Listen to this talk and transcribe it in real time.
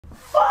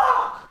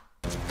Fuck!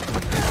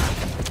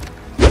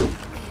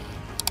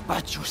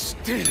 But you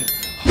still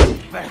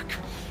hold back.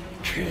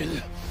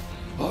 Kill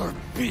or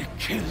be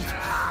killed.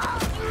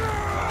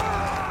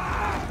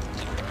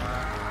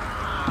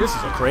 This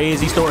is a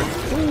crazy story.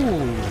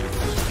 Ooh.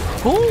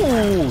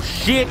 Ooh,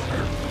 shit.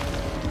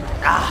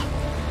 Ah.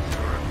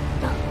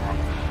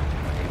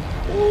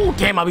 Ooh,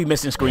 damn, I be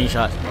missing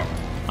screenshots.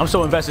 I'm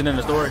so invested in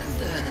the story.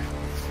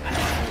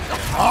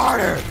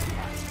 Harder.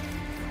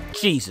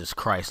 Jesus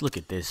Christ, look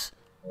at this.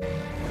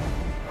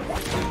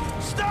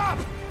 Stop!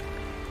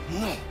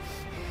 No.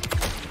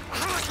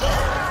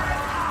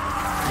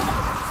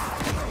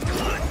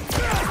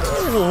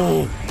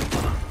 Ooh.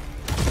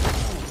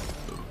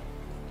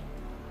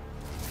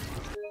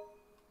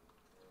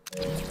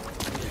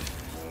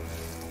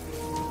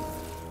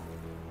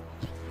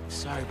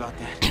 Sorry about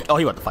that. Oh,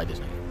 he about to fight this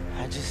nigga.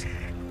 I just...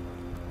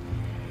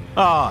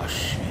 Oh,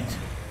 shit.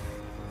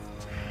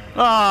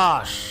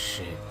 Oh,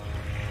 shit.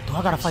 Do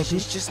I gotta fight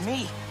this? It's just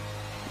me.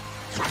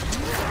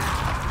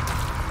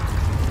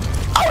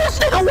 Oh, this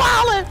nigga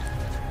wildin'!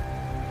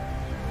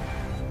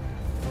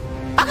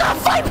 I gotta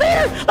fight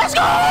Peter! Let's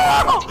go!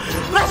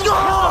 Let's go!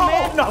 No,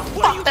 man. No,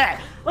 fuck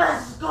that!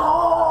 Let's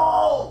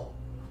go!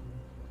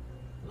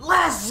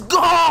 Let's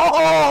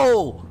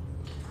go!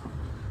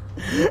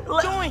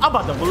 I'm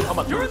about to lose. I'm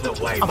about to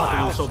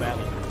lose so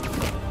badly.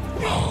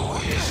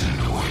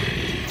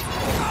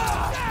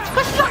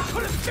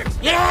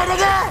 Yeah,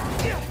 nigga!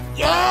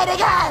 Yeah,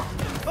 nigga!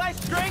 By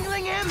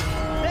strangling him?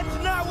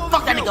 That's not what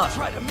Fuck that nigga!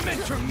 Try to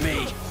mentor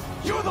me.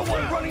 You're the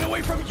one running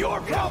away from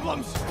your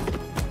problems.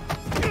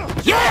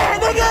 Yeah,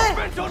 nigga!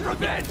 Bent on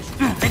revenge.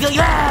 Nigga,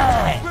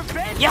 yeah!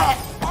 Revenge? Yeah!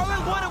 All I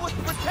wanted was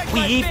to protect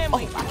my We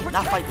family. I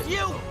cannot fight this.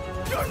 You!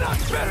 You're not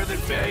better than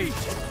me!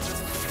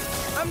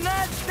 I'm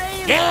not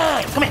saying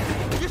Yeah! Come here!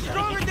 You're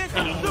stronger than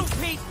some suit,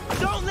 Pete!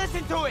 Don't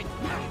listen to it!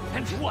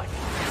 And what?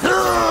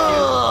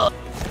 Oh!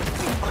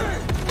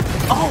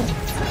 Oh!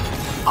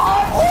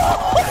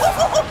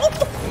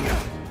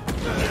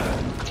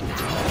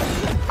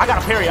 I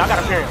gotta parry, I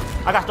gotta parry.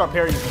 I gotta start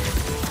parrying.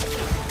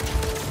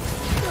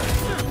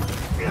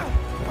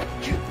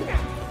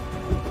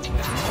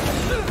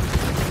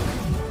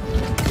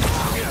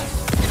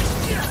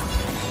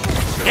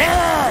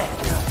 Yeah!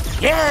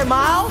 Yeah,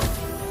 Miles!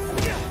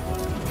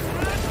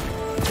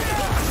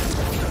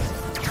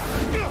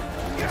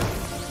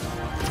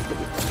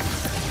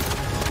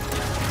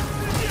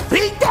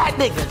 Beat that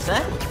nigga,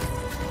 son!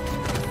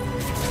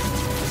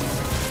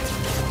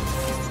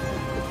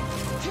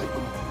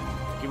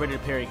 Get ready to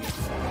parry again.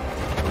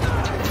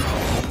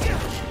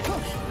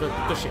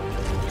 Good shit.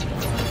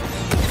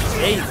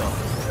 There you go.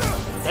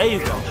 There you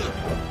go.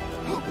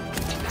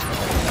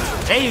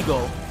 There you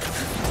go.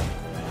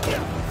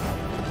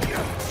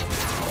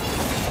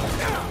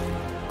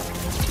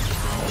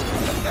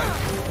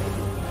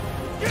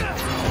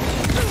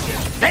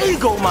 There you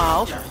go,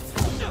 Miles.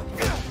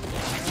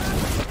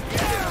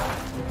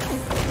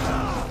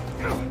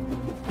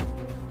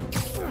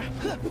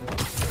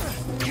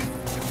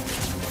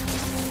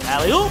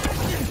 Alley-oop.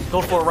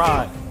 Go for a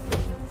ride.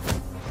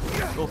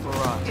 Go for a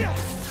ride.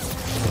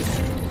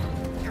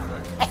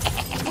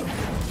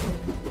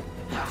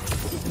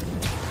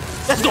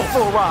 Let's go for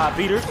a ride,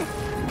 Peter.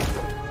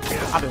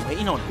 I've been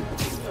waiting on it.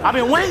 I've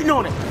been waiting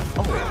on it.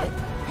 Oh,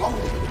 oh,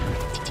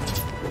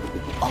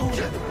 oh.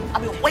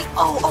 I've been waiting.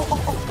 Oh, oh,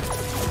 oh, oh.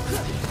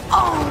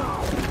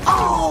 Oh,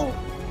 oh.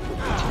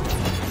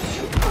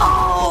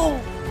 Oh.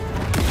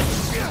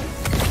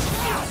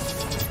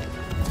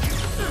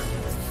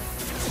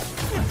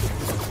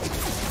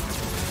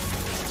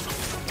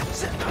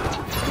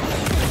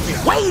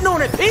 Waiting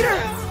on it, Peter!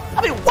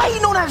 I've been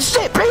waiting on that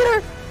shit,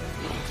 Peter!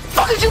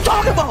 What is you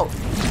talking about?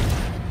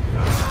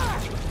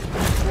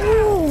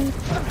 Ooh.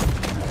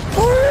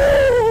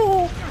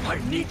 Ooh. I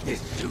need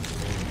this suit.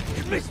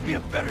 It makes me a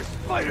better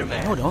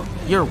Spider-Man. No, don't.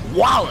 You're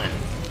wildin'.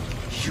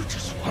 You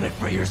just want it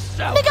for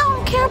yourself. Nigga, I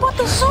don't care about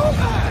the suit.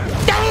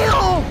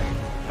 Damn!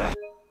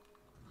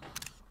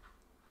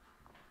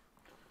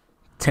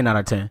 10 out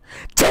of 10.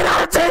 10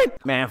 out of 10!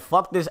 Man,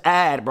 fuck this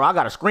ad, bro. I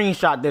gotta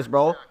screenshot this,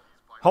 bro.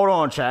 Hold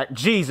on, chat.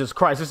 Jesus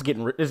Christ, this is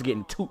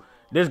getting too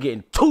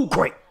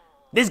great.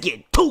 This is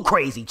getting too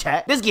crazy,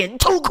 chat. This is getting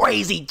too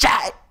crazy,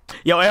 chat.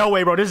 Yo,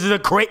 Elway, bro, this is a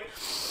great.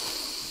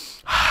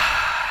 All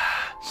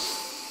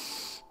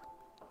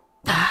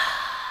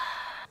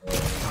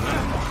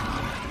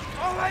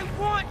I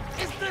want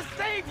is to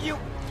save you.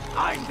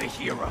 I'm the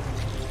hero.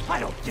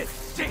 I don't get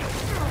saved.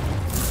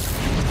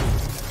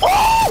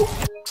 Oh!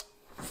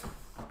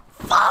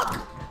 Fuck!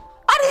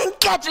 I didn't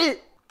catch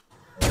it.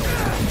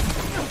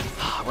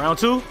 Round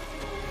 2.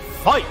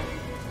 Fight!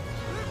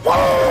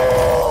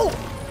 Whoa!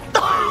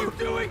 Why are you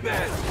doing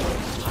this?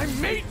 I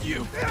made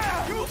you.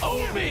 You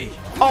owe me.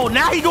 Oh,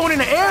 now he going in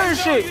the air and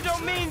shit. You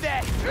don't mean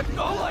that.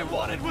 All I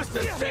wanted was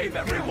to save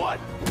everyone.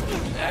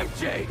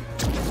 MJ.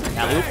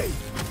 Hey.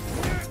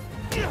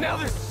 Now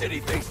this city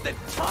thinks that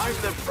I'm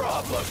the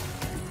problem.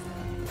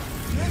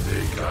 They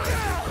think I'm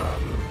the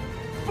problem.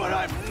 But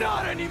I'm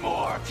not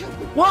anymore.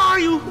 Where are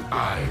you?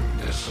 I'm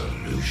the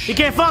solution. He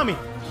can't find me.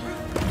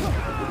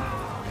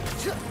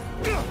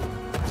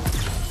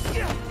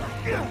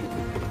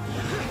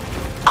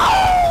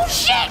 Oh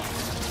shit!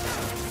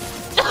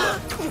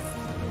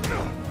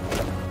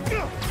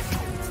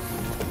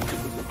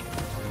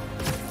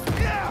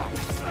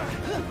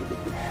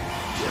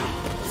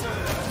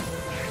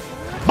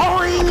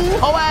 Boing!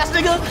 Whole ass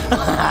nigga!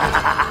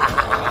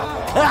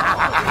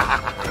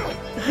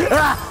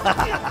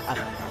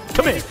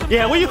 Come here.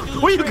 Yeah, where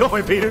you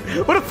going, Peter?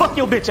 Where the fuck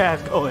your bitch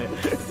ass going?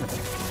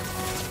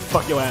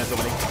 Fuck your ass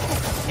over there.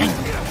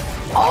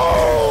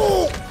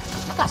 Oh!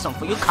 I got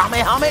something for you,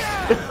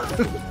 Kamehameha.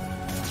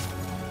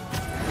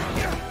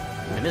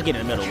 Man, let's get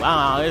in the middle.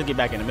 Let's get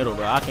back in the middle,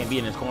 bro. I can't be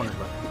in this corner,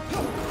 bro.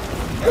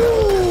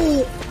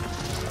 Ooh!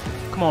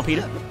 Come on,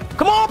 Peter.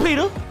 Come on,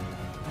 Peter.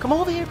 Come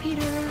over here,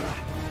 Peter.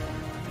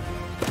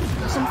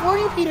 Got some for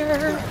you,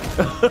 Peter.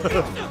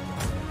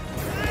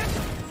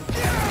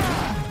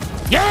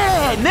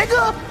 Yeah,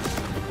 nigga.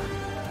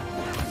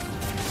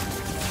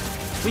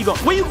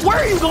 Where you going? Where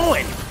are you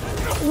going?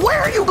 Where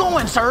are you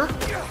going, sir?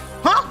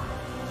 Huh?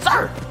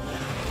 Sir?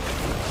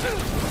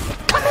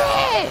 Come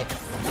here!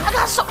 I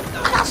got something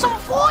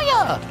for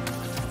you!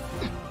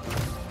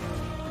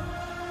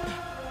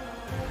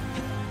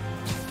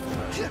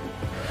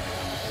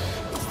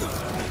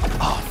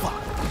 Oh, fuck.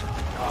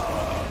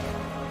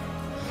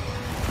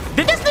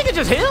 Did this nigga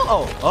just heal?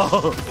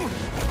 Oh.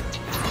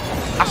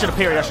 I should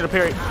have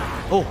parried.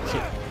 Oh,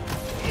 shit.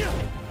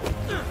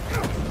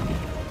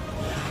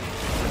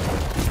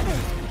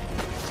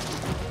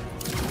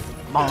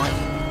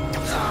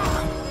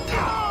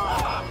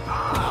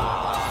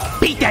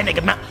 Beat that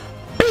nigga, Miles!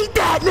 Beat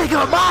that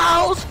nigga,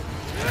 Miles!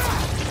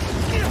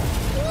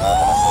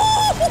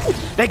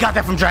 They got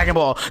that from Dragon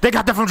Ball. They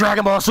got that from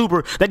Dragon Ball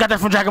Super. They got that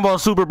from Dragon Ball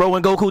Super, bro.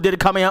 When Goku did it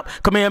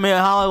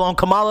Kamehameha on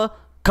Kamala,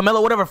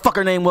 whatever fuck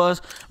her name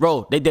was.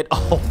 Bro, they did.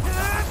 Oh.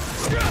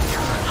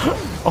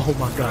 Oh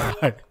my god.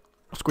 I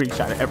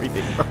screenshotted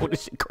everything, bro.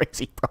 This shit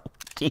crazy, bro.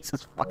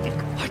 Jesus fucking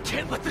Christ. I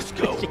can't let this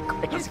go.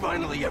 I'm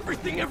finally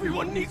everything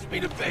everyone needs me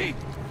to be.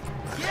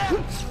 Yeah,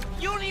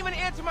 you don't even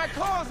answer my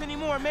calls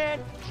anymore, man.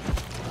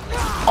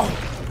 Oh.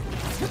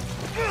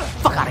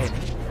 Fuck out of here.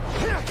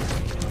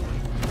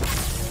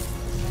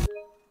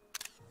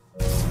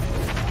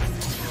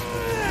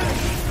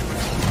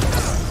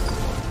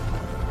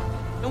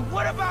 And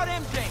what about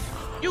MJ?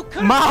 You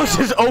could. Miles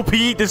just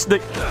OP'd this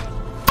nigga.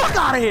 Fuck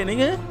out of here,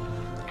 nigga.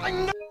 I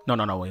know.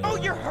 No, wait. Oh,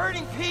 you're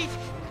hurting, Pete.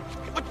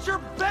 But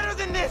you're better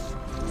than this.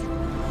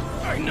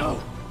 I know,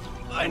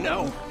 but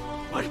no.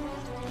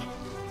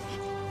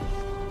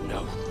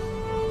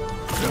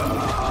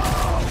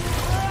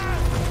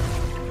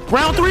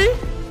 Round 3?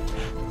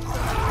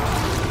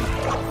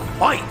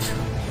 Fight!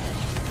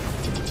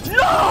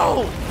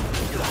 No!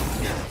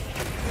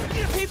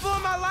 People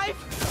in my life,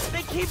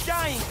 they keep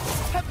dying.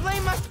 I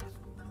blame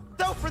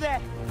myself for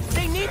that.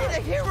 They needed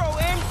a hero,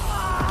 and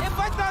if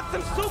I thought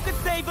some suit could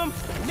save them,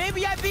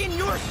 maybe I'd be in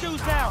your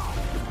shoes now.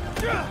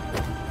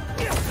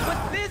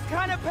 But this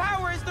kind of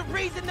power is the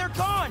reason they're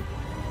gone.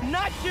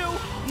 Not you,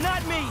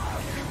 not me.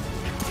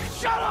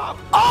 Shut up!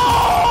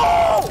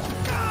 Oh!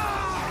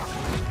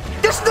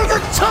 This nigga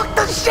took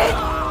the shit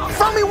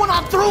from me when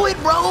I threw it,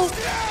 bro.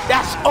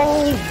 That's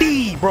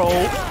OD, bro.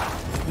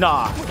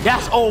 Nah,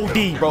 that's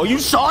OD, bro. You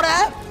saw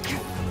that?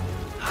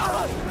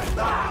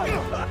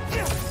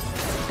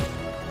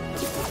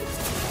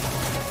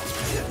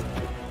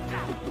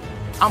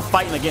 I'm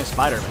fighting against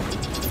Spider-Man.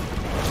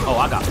 Oh,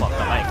 I got fucked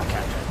up.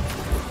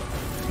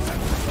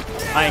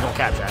 I ain't gonna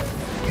catch that.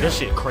 This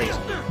shit crazy.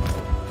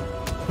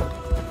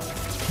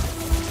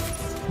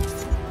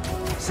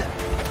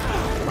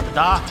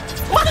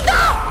 I'm about to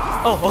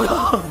die. Oh.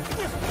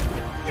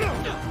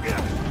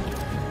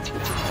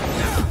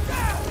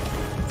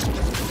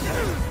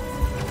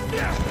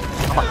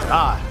 I'm about to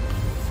die.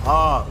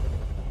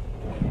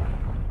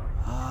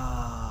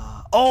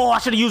 Oh, I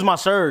should have used my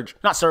surge.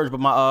 Not surge, but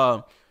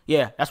my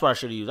yeah, that's what I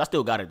should have used. I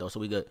still got it though, so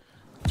we good.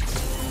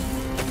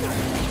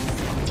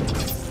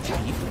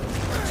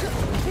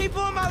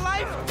 People in my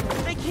life,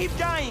 they keep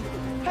dying.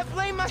 I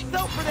blame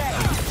myself for that.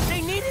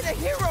 They needed a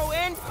hero,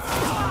 and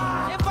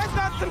if I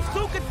thought some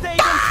suit could save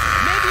them,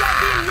 maybe I'd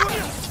be in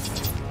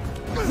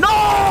your...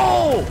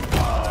 No!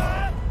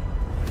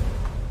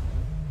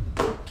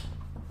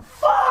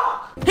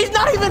 Fuck! He's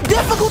not even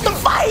difficult to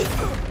fight!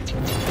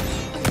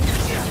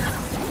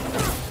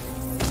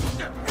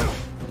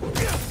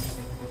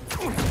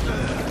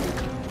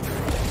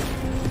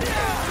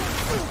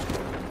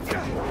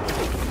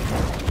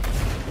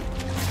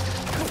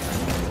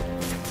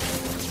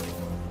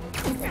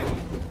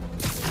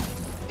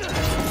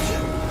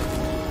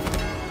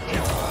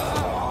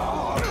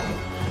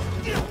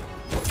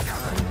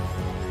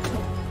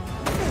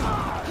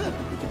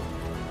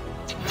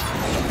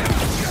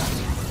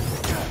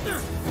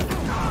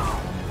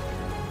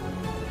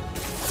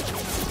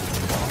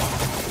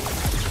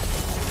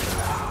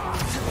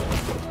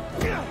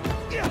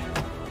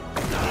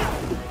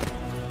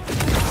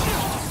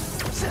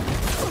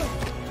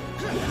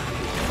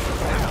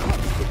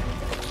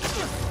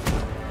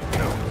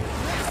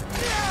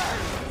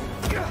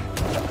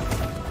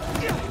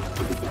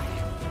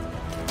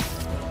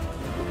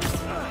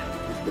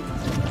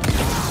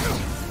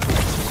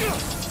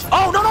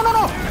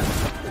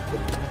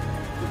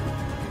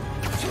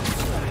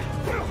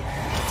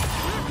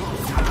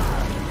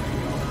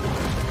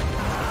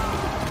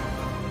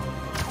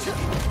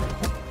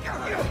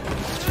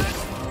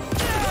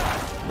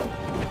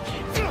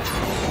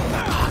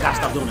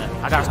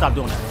 I gotta stop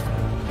doing that.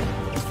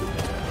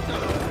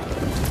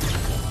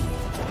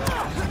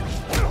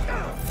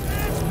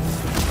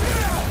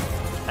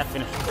 That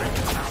finished great.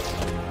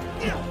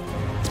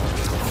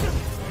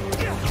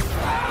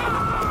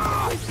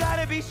 You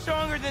gotta be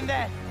stronger than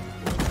that.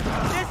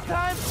 This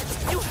time,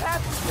 you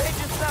have to save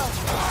yourself.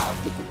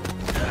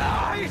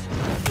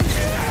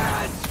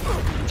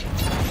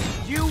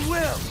 You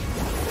will.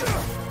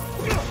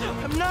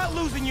 I'm not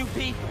losing you,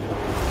 Pete.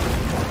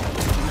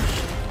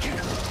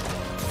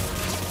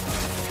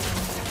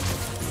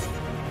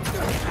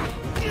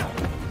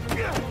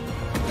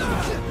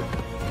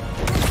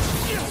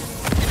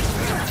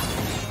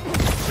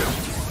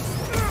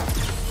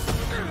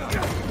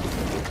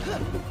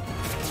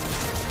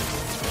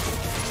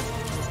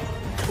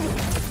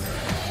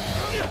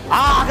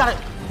 Ah, I gotta.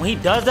 When he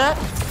does that,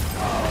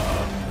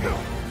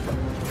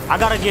 I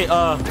gotta get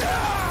oh!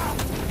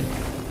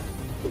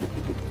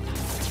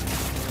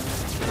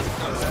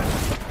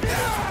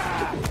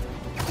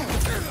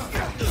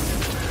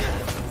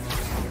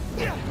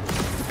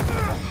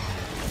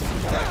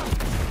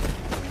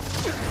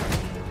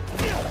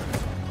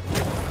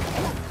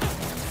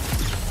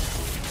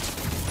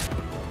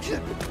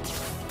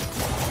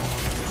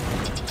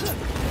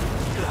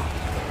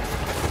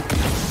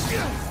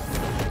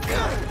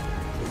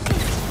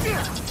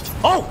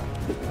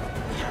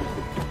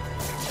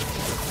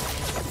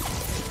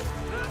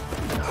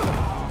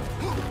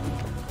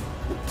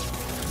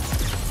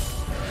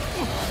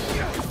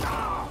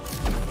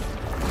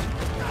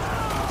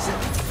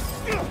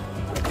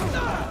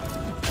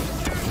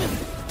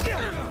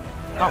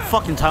 About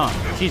fucking time.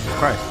 Jesus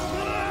Christ.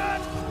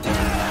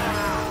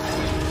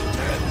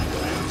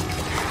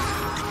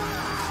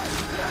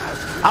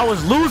 I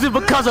was losing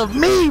because of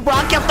me, bro.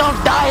 I kept on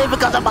dying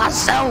because of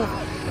myself.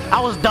 I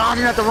was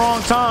dodging at the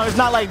wrong time. It's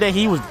not like that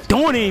he was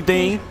doing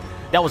anything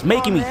that was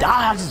making me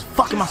die. I was just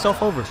fucking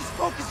myself over. Just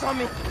focus on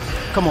me.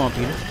 Come on,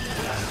 Peter.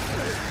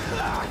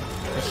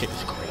 That shit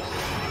is crazy.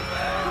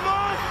 Come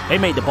on. They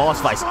made the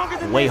boss fights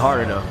way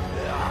harder, though.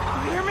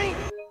 You hear me?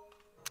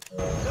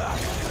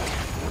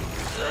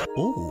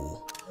 Ooh.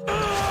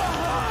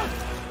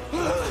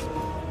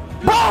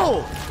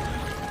 Bro!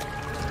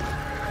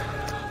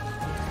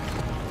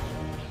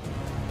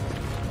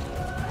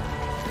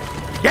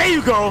 There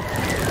you go.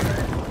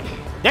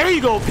 There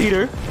you go,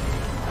 Peter.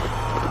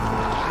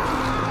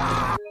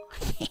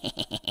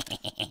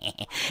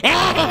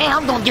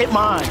 I'm gonna get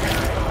mine.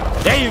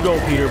 There you go,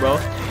 Peter, bro.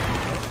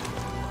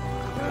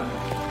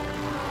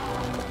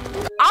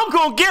 I'm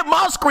gonna get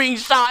my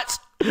screenshots.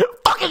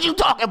 Fuck is you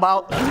talking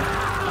about?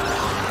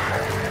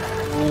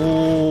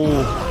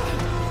 Ooh.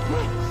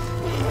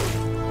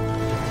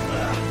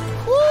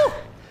 Woo.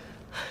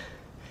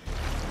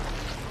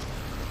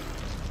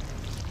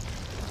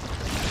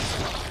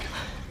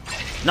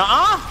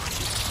 Nuh-uh.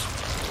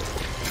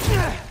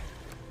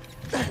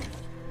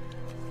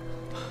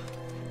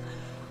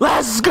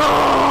 Let's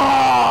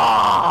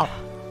go!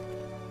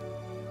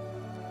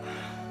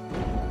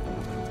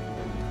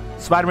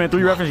 Spider-Man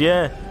 3 reference,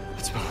 yeah.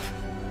 Let's move.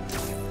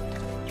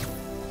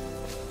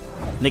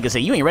 Nigga say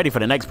you ain't ready for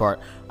the next part.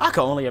 I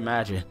can only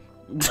imagine.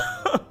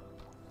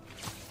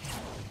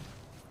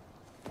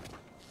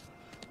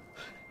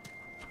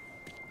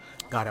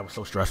 God, that was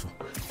so stressful.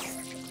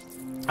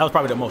 That was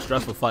probably the most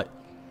stressful fight.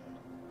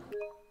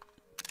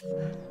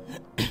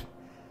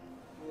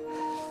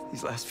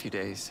 These last few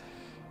days.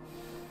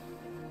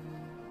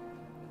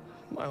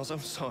 Miles, I'm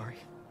sorry.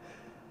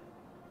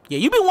 Yeah,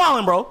 you been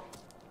wildin', bro.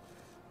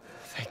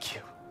 Thank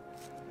you.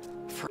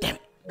 For Damn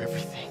it.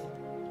 everything.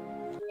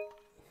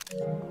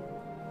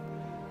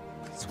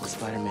 That's what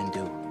Spider-Man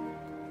do.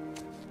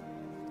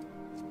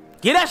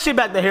 Get that shit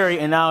back to Harry,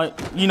 and now,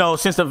 you know,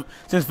 since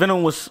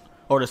Venom was,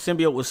 or the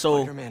symbiote was so...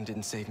 Spider-Man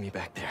didn't save me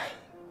back there.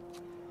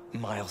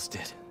 Miles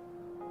did.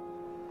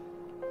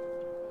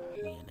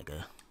 Yeah,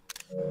 nigga.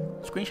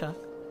 Screenshot.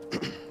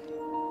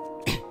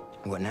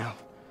 What now?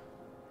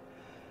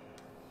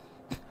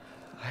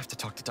 I have to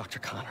talk to Dr.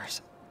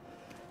 Connors.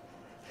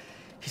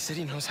 He said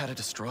he knows how to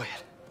destroy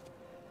it.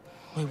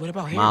 Wait, what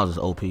about Harry? Miles is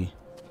OP.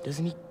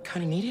 Doesn't he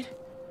kind of need it?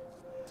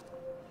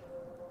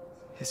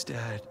 His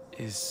dad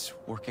is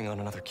working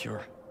on another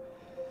cure.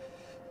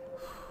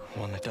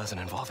 One that doesn't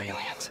involve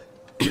aliens.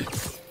 You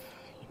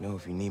know,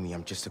 if you need me,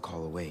 I'm just a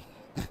call away.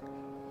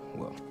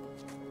 Well,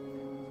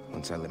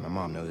 once I let my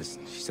mom know this,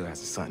 she still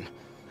has a son.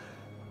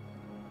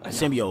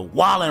 Symbiote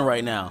wildin'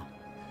 right now.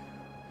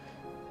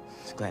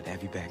 Just glad to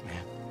have you back,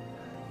 man.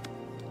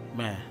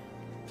 Man.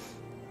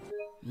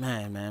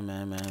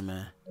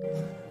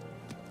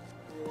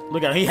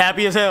 Look at him, he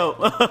happy as hell.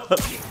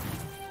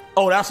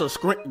 Oh, that's a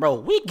screen, bro.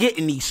 We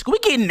getting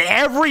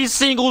every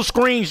single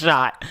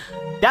screenshot.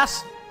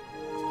 That's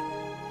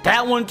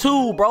that one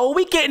too, bro.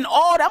 We getting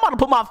all that. I'm about to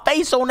put my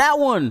face on that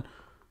one.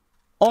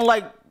 On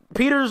like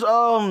Peter's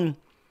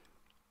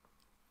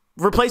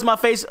replace my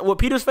face with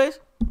Peter's face.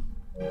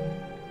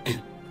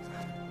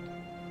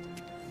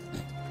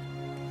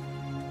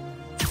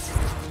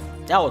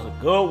 That was a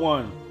good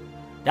one.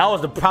 That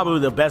was probably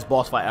the best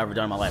boss fight I ever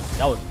done in my life.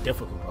 That was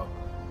difficult, bro.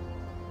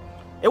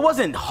 It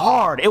wasn't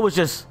hard. It was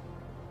just...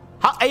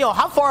 Hey, yo,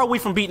 how far are we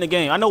from beating the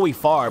game? I know we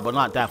far, but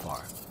not that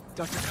far.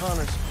 Dr.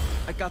 Connors,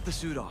 I got the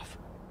suit off.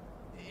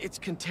 It's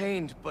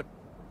contained, but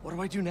what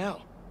do I do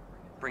now?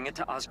 Bring it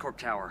to Oscorp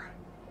Tower.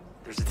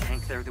 There's a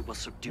tank there that will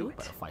subdue it.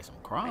 Better fight some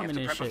I crime have in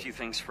to this prep shit. a few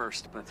things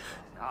first, but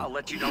I'll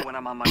let you know when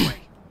I'm on my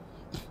way.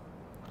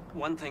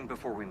 One thing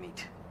before we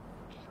meet.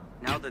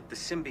 Now that the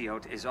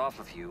symbiote is off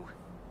of you,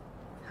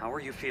 how are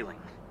you feeling?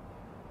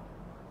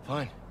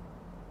 Fine.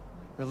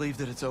 Relieved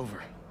that it's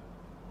over.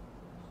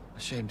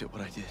 Ashamed at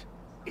what I did.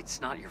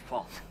 It's not your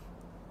fault.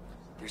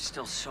 There's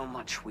still so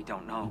much we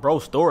don't know. Bro,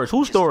 storage.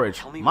 Whose Just storage?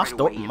 tell me My right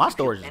away if my you feel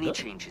storage is any good.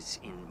 changes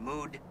in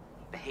mood,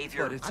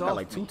 behavior. But it's I got off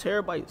like 2 me.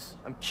 terabytes.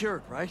 I'm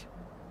cured, right?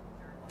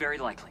 Very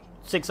likely.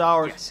 6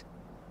 hours. Yes.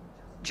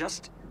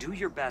 Just do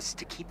your best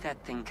to keep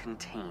that thing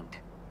contained.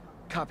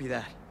 Copy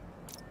that.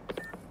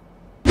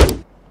 Let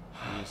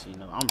me see.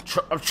 No,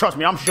 trust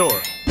me, I'm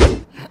sure.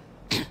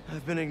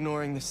 I've been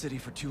ignoring the city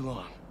for too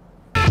long.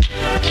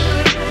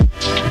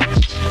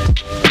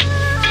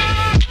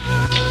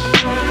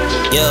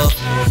 Yo,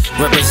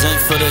 represent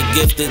for the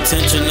gifted,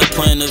 attention to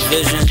plan the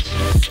vision.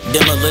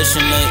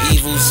 Demolition of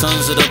evil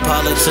sons of the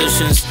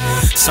politicians.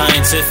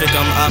 Scientific,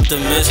 I'm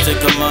optimistic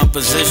of my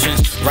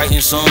positions. Writing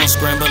songs,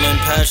 scrambling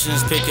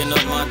passions, picking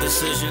up my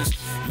decisions.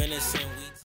 Menacing.